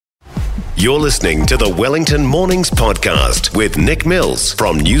You're listening to the Wellington Mornings Podcast with Nick Mills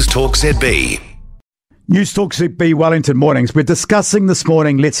from News Talk ZB. News Talk ZB Wellington Mornings. We're discussing this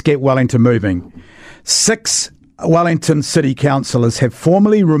morning, let's get Wellington moving. 6 Wellington City Councillors have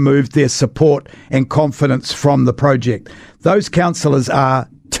formally removed their support and confidence from the project. Those councillors are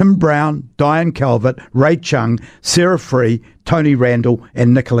Tim Brown, Diane Calvert, Ray Chung, Sarah Free, Tony Randall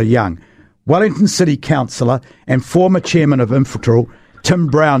and Nicola Young. Wellington City Councillor and former Chairman of Infratil, Tim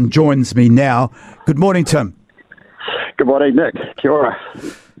Brown, joins me now. Good morning, Tim. Good morning, Nick. Kia ora.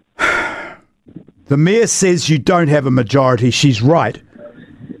 The Mayor says you don't have a majority. She's right.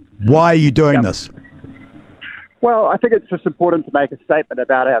 Why are you doing this? Well, I think it's just important to make a statement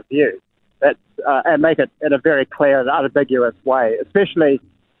about our view and make it in a very clear and unambiguous way, especially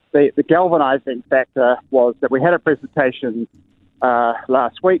the galvanising factor was that we had a presentation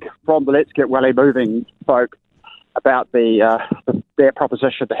last week from the Let's Get Welly Moving folk about their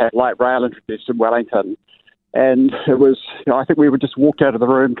proposition to have light rail introduced in Wellington. And it was, I think we were just walked out of the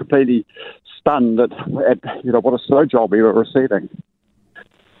room completely stunned at what a slow job we were receiving.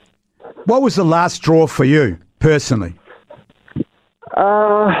 What was the last straw for you, personally?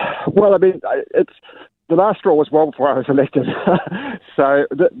 Well, I mean, the last straw was well before I was elected. So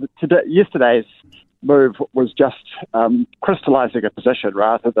yesterday's move was just crystallising a position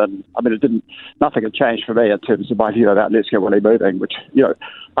rather than, nothing had changed for me in terms of my view about Let's Get Welly Moving, which,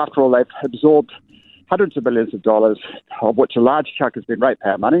 after all, they've absorbed hundreds of millions of dollars, of which a large chunk has been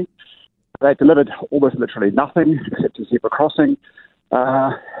ratepayer money. They delivered almost literally nothing except a zebra crossing.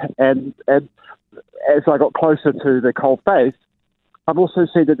 And as I got closer to the cold face, I've also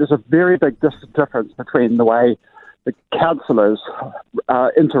seen that there's a very big difference between the way the councillors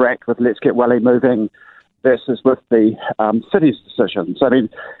interact with Let's Get Welly Moving versus with the city's decisions. I mean,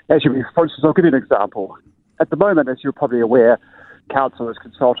 for instance, I'll give you an example. At the moment, as you're probably aware, council is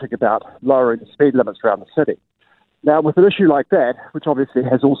consulting about lowering the speed limits around the city. Now, with an issue like that, which obviously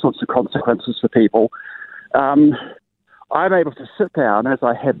has all sorts of consequences for people, I'm able to sit down, as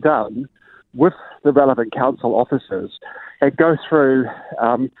I have done, with the relevant council officers and go through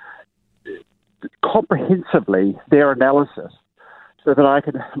comprehensively their analysis so that I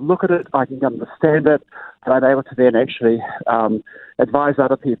can look at it, I can understand it, and I'm able to then actually advise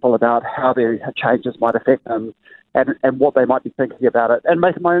other people about how their changes might affect them and what they might be thinking about it and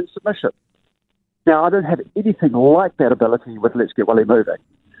make my own submission. Now, I don't have anything like that ability with Let's Get Welly Moving.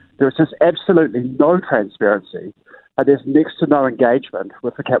 There's just absolutely no transparency, and there's next to no engagement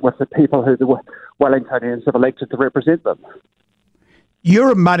with the people who the Wellingtonians have elected to represent them.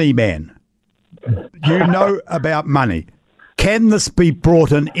 You're a money man. You know about money. Can this be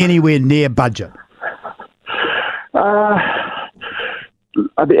brought in anywhere near budget?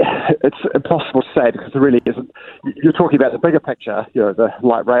 It's impossible to say because there really isn't. You're talking about the bigger picture, the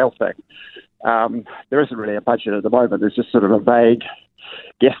light rail thing. There isn't really a budget at the moment. There's just sort of a vague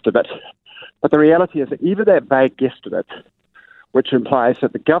guesstimate. But the reality is that even that vague guesstimate, which implies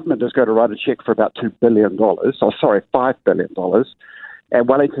that the government is going to write a cheque for about $5 billion, and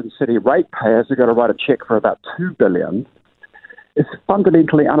Wellington City ratepayers are going to write a cheque for about $2 billion, is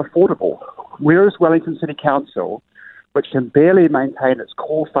fundamentally unaffordable. Whereas Wellington City Council, which can barely maintain its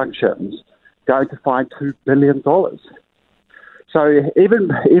core functions, going to find $2 billion. So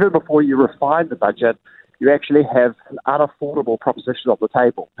even before you refine the budget, you actually have an unaffordable proposition on the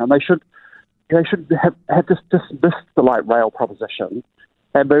table. And they should have just dismissed the light rail proposition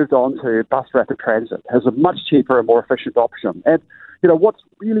and moved on to bus rapid transit as a much cheaper and more efficient option. And, what's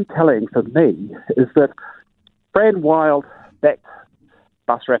really telling for me is that Fran Wild backed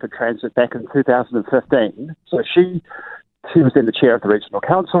bus rapid transit back in 2015. So she was then the chair of the regional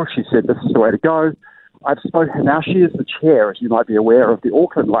council. She said this is the way to go. I've spoken, now she is the chair, as you might be aware, of the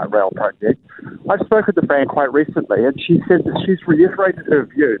Auckland Light Rail project. I've spoken to Fran quite recently, and she said that she's reiterated her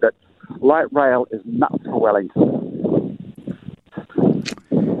view that light rail is nuts for Wellington.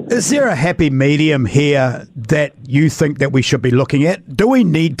 Is there a happy medium here that you think that we should be looking at? Do we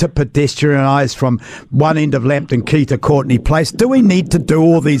need to pedestrianise from one end of Lambton Quay to Courtney Place? Do we need to do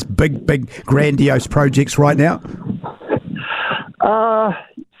all these big, grandiose projects right now?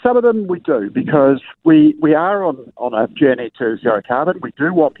 Some of them we do, because we are on a journey to zero carbon. We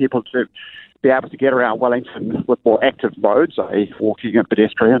do want people to be able to get around Wellington with more active modes, i.e. walking and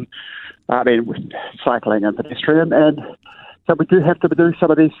cycling and pedestrian, and so we do have to do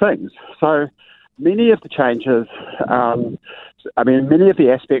some of these things. So many of the changes, many of the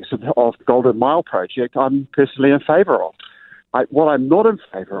aspects of the Golden Mile project, I'm personally in favour of. What I'm not in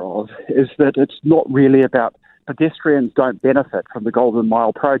favour of is that it's not really about pedestrians don't benefit from the Golden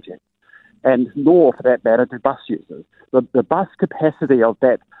Mile project, and nor, for that matter, do bus users. The bus capacity of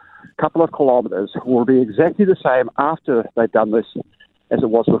that couple of kilometres will be exactly the same after they've done this as it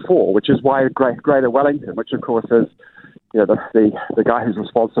was before, which is why Greater Wellington, which of course is the guy who's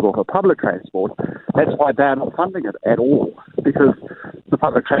responsible for public transport, that's why they're not funding it at all, because the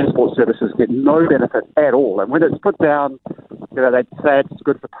public transport services get no benefit at all. And when it's put down, they say it's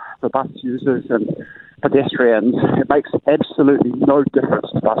good for bus users and pedestrians. It makes absolutely no difference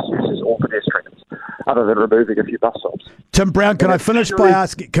to bus users or pedestrians, other than removing a few bus stops. Tim Brown, can I finish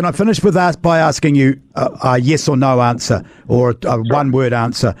by asking you a yes or no answer, or a one-word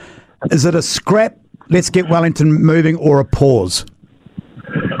answer? Is it a scrap, let's get Wellington moving, or a pause?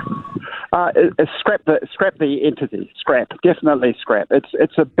 Scrap the entity. Definitely scrap.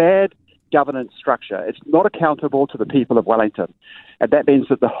 It's a bad governance structure. It's not accountable to the people of Wellington, and that means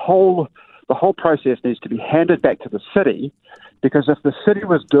that the whole process needs to be handed back to the city. Because if the city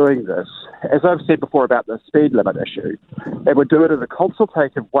was doing this, as I've said before about the speed limit issue, they would do it in a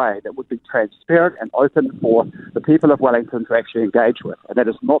consultative way that would be transparent and open for the people of Wellington to actually engage with. And that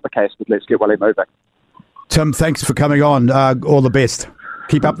is not the case with Let's Get Welly Moving. Tim, thanks for coming on. All the best.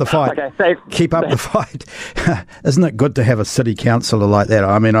 Keep up the fight. Okay, thanks. Keep up the fight. Isn't it good to have a city councillor like that?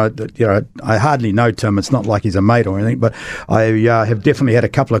 I mean, I hardly know Tim. It's not like he's a mate or anything, but I have definitely had a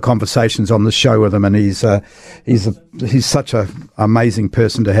couple of conversations on the show with him, and he's such an amazing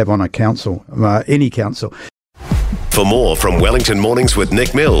person to have on a council, any council. For more from Wellington Mornings with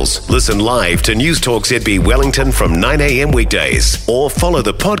Nick Mills, listen live to News Talk ZB Wellington from 9 a.m. weekdays, or follow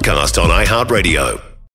the podcast on iHeartRadio.